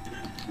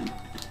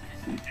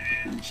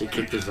Calibur. She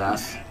kicked his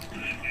ass.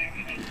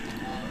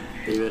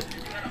 David.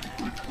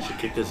 She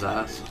kicked his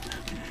ass.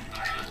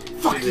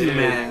 Fuck you,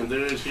 man.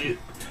 Dude, she.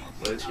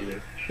 What a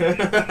cheater.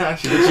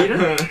 She's a cheater?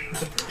 That's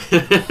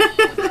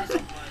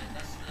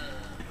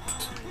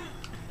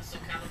the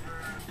Soul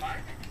Calibur 5?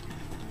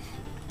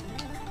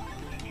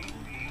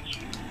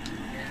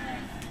 Yeah.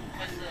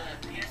 Because the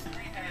PS3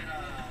 had,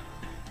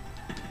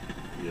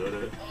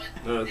 Yoda. oh,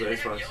 No, it's it had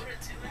Xbox. Yoda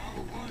too.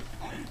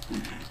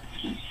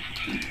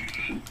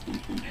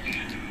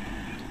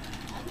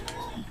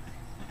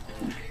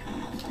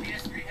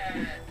 PS3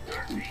 had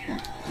Darth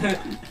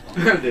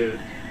Vader. Dude.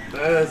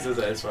 That's the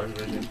Xbox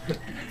version.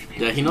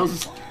 Yeah, he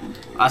knows.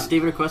 Ask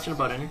David a question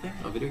about anything?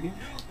 A video game?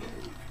 And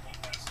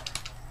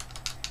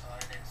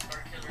then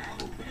Star Killer.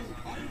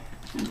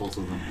 Both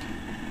of them.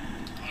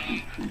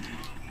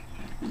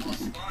 Oh,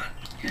 Spawn.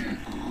 Yeah.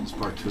 It's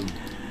part 2. Part 2.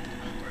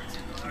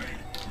 Alright.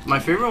 My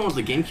favorite one was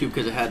the GameCube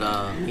because it had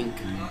Link.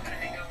 I'm gonna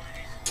hang out with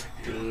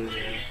these. Dude,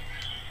 yeah.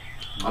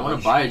 I want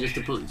to buy it just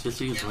to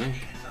use Link.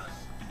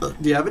 Do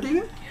you have it,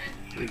 David?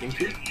 The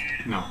GameCube?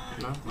 No,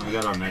 No. I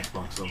got it on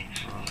Xbox, so.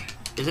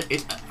 Is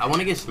it? I want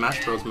to get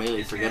Smash Bros.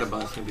 Melee. Forget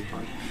about it. It's gonna be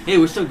fun. Hey,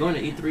 we're still going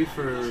to E3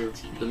 for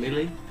the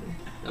Melee.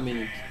 I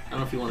mean, I don't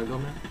know if you want to go,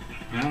 man.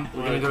 Yeah.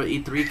 We're gonna go to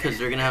E3 because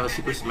they're gonna have a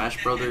Super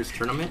Smash Brothers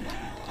tournament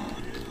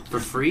for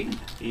free.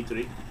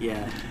 E3.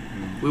 Yeah.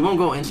 We won't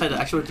go inside the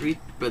actual E3,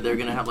 but they're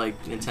gonna have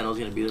like Nintendo's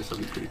gonna be there, so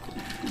it'll be pretty cool.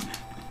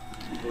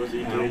 What was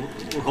Yeah,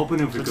 E3? we're hoping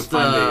if we It's could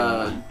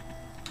find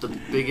the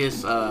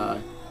biggest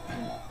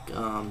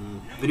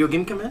video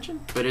game convention,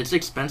 but it's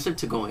expensive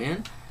to go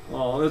in.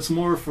 Well, it's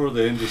more for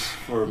the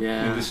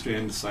Yeah. industry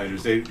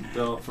insiders.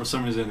 They'll for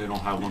some reason they don't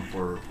have one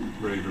for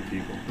regular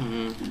people.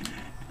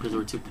 Because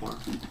we're too poor.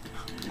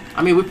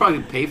 I mean, we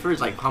probably pay for it.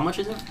 Like, how much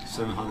is it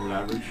 700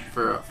 average.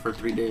 for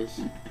 3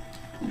 days?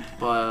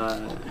 But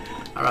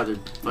I'd rather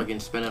fucking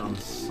spend it on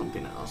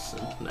something else.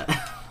 Than that.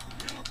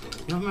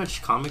 You know how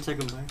much comics I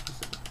can buy?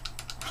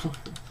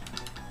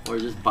 Or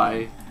just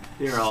buy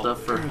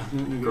stuff for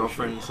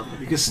girlfriend and stuff.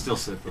 You can still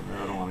sit from there.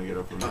 I don't want to get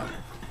up from there.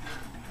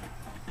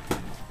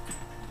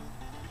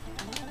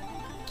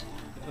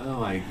 Oh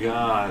my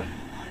god.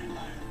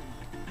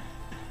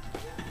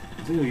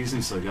 I think we're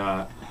using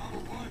Sagat.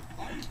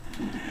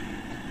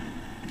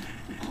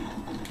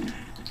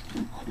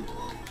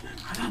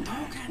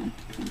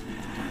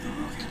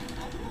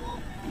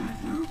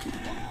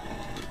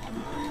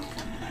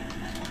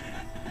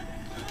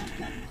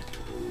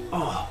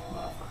 Oh,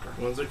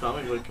 When's the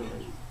comic book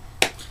convention?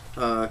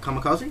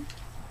 Kamikaze?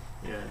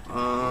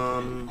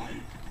 Yeah.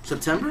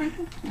 September, I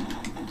think?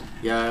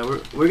 Yeah,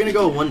 we're gonna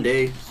go one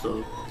day,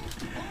 so.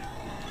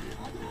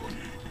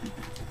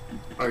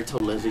 I already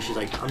told Leslie, she's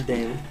like, I'm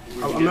down.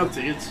 We I'm can not. get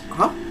the tickets.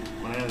 Huh?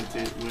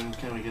 When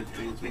can we get the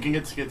tickets? We can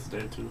get tickets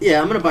there too.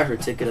 Yeah, I'm gonna buy her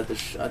ticket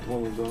at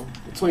when we go.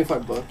 It's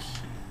 $25. So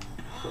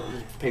I'll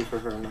just pay for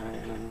her and I,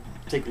 and then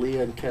take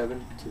Leah and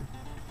Kevin too.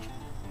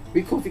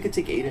 Be cool if you could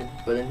take Aiden,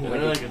 but then he They're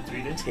might like get in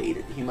 3 days.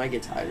 hated. He might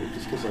get tired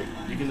just because like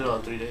You can do it all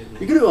 3 days. you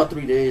can do it all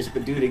 3 days,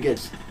 but dude, it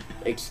gets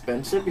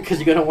expensive because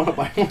you're gonna want to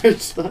buy more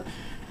stuff.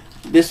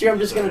 This year I'm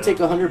just gonna take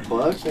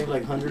 $100, maybe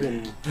like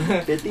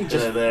 150.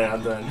 Just Yeah, there,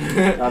 I'm done.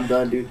 I'm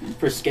done, dude.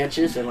 For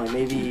sketches and like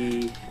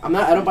maybe I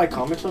don't buy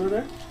comics over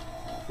there.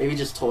 Maybe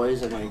just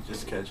toys and like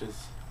Just catches.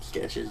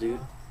 sketches, dude.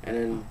 And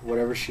then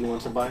whatever she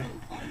wants to buy.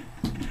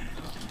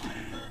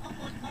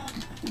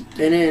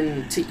 And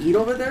then to eat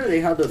over there, they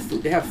have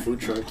food. They have food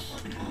trucks.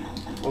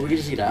 Or we can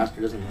just eat after.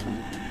 Doesn't matter.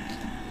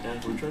 Yeah,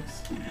 food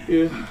trucks.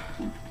 Yeah.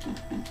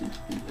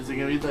 Is it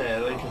gonna be the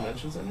LA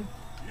Convention Center?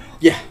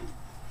 Yeah.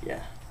 Yeah.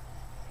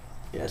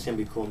 Yeah, it's gonna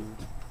be cool, man.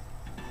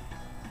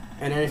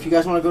 And then if you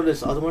guys want to go to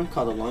this other one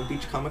called the Long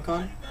Beach Comic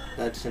Con,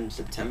 that's in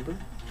September.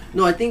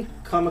 No, I think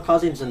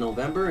Kamikaze is in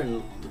November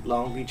and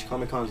Long Beach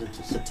Comic Con is in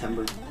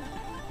September.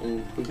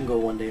 And we can go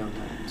one day on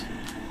that too.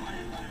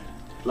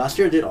 Last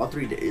year I did all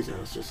 3 days and I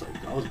was just like,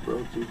 I was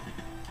broke, dude.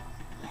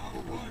 I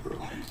was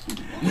broke.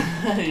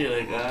 You're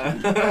like,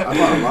 I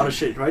bought a lot of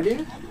shit, right,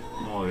 dude?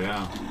 oh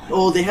yeah.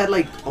 Oh, they had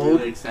like You're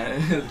old like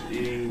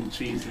eating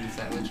cheese and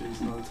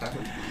sandwiches all the time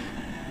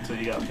until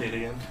you got paid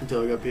again.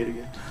 until I got paid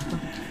again.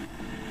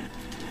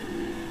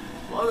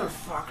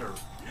 Motherfucker.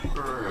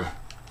 Brr.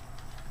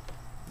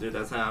 Dude,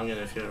 that's how I'm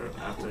gonna feel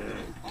after.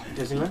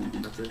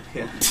 Disneyland? That's it.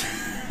 Yeah.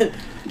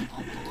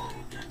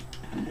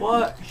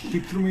 What? He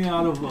threw me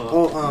out of.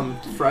 Oh,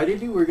 Friday,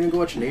 dude, we're gonna go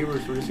watch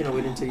Neighbors. We're just gonna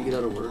wait until you get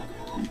out of work.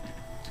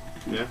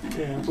 Yeah.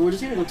 Yeah, but we're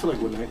just gonna go to like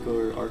Winnetka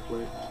or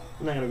Arclight.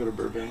 We're not gonna go to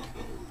Burbank.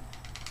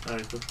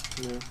 Alright, cool.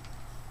 Yeah.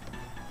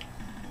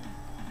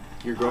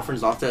 Your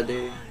girlfriend's off that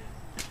day.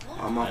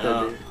 I'm off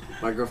that day.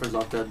 My girlfriend's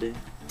off that day.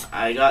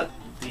 I got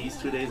these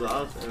 2 days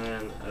off, and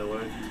then I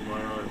work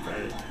tomorrow and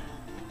Friday.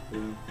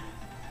 Yeah.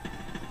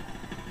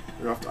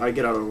 I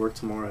get out of work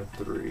tomorrow at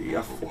 3.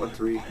 At 4,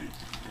 3.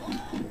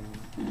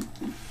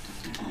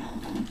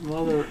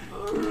 Mother.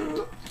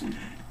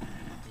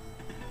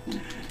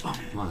 Oh,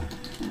 mother.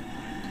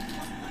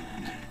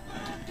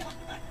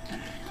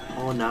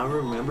 Oh, now I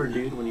remember,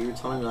 dude, when you were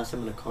telling me last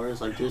time in the car,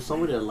 it's like, there's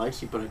somebody that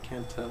likes you, but I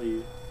can't tell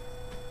you.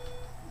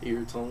 You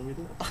were telling me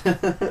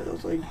that? I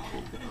was like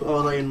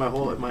in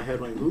my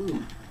head, like,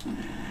 ooh.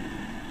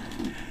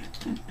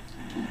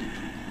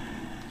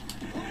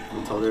 I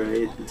told her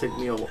it took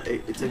me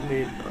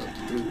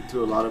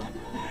through a lot of,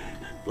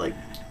 like,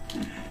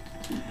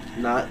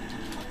 not,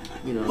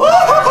 you know.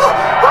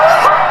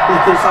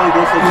 That's how he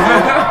goes like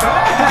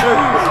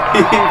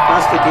he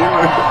passed the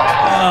gamer.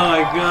 Oh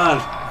my god!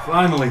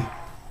 Finally.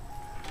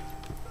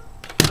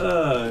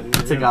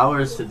 It took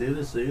hours to do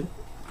this, dude.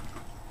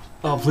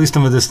 Oh, please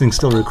tell me this thing's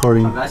still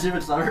recording. Imagine if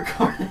it's not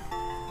recording.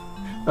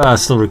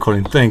 It's still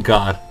recording. Thank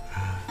God.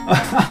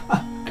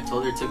 I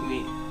told her it took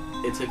me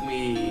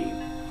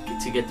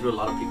to get through a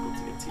lot of people to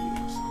get to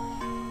you. So.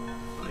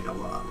 Like a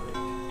lot,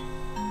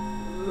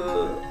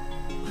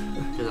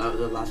 because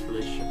the last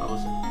relationship I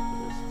was in,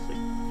 it was like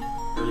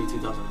early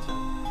 2010.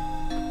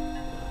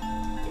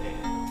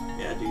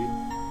 Yeah, dude.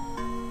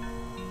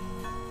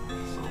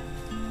 So,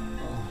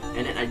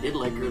 and then I did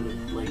like her,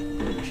 like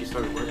when she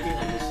started working.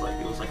 I just like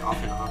it was like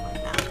off and on,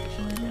 like nah.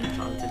 She like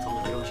Jonathan told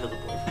me like, oh, she has a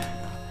boyfriend.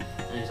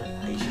 And he's like,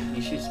 hey,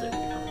 you should stay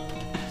away from me.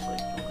 Just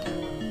like, oh my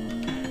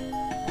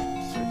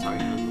God. Started talking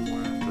to her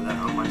more after that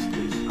on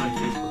MySpace, on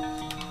Facebook.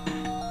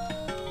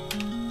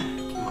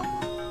 Come on.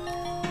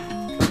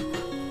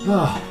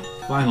 Oh,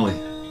 finally.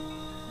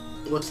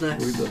 What's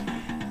next? We go.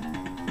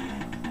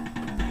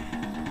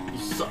 You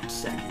suck,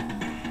 second.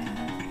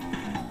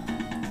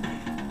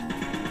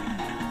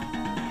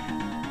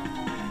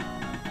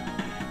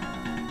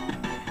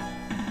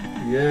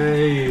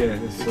 Yay!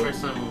 Try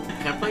some.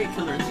 Can I play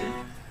Killer Instinct?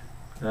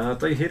 I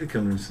thought you hated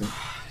Killer Instinct.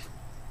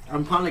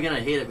 I'm probably gonna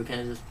hate it, but can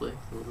I just play?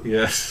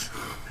 Yes,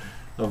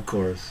 of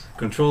course.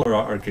 Controller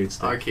or arcade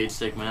stick? Arcade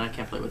stick, man. I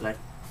can't play with that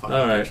fucking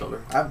All right.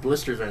 controller. I have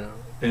blisters right now.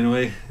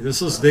 Anyway, this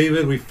was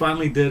David. We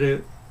finally did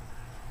it.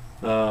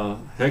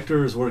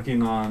 Hector is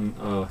working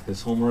on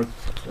his homework,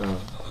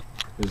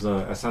 his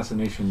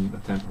assassination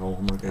attempt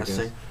homework, I guess.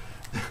 Essay.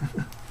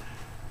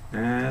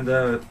 And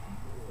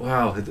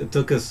wow, it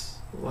took us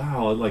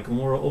like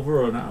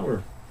over an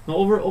hour. No,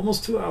 over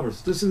almost 2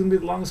 hours. This is gonna be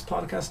the longest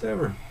podcast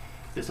ever.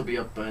 This will be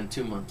up in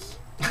 2 months.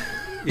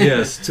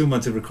 Yes, 2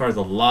 months. It requires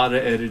a lot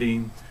of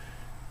editing,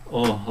 a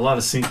lot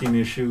of syncing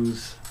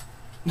issues,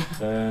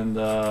 and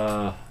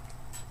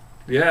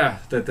yeah.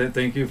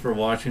 Thank you for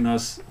watching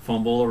us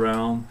fumble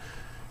around.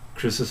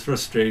 Chris's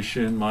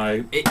frustration,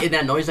 my In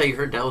that noise that you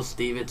heard, that was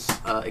David's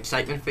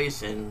excitement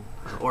face and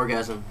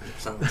orgasm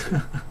sound.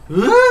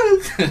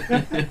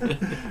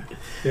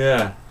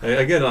 yeah,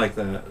 I get it like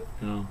that,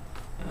 you know.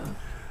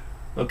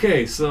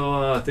 Okay,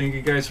 so thank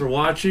you guys for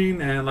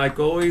watching, and like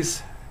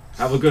always,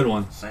 have a good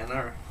one.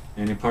 Sayonara.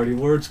 Any party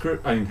words,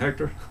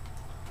 Hector?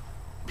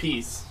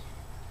 Peace.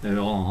 Yeah,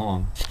 hold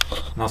on.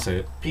 And I'll say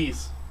it.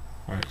 Peace.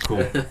 All right,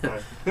 cool.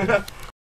 Alright.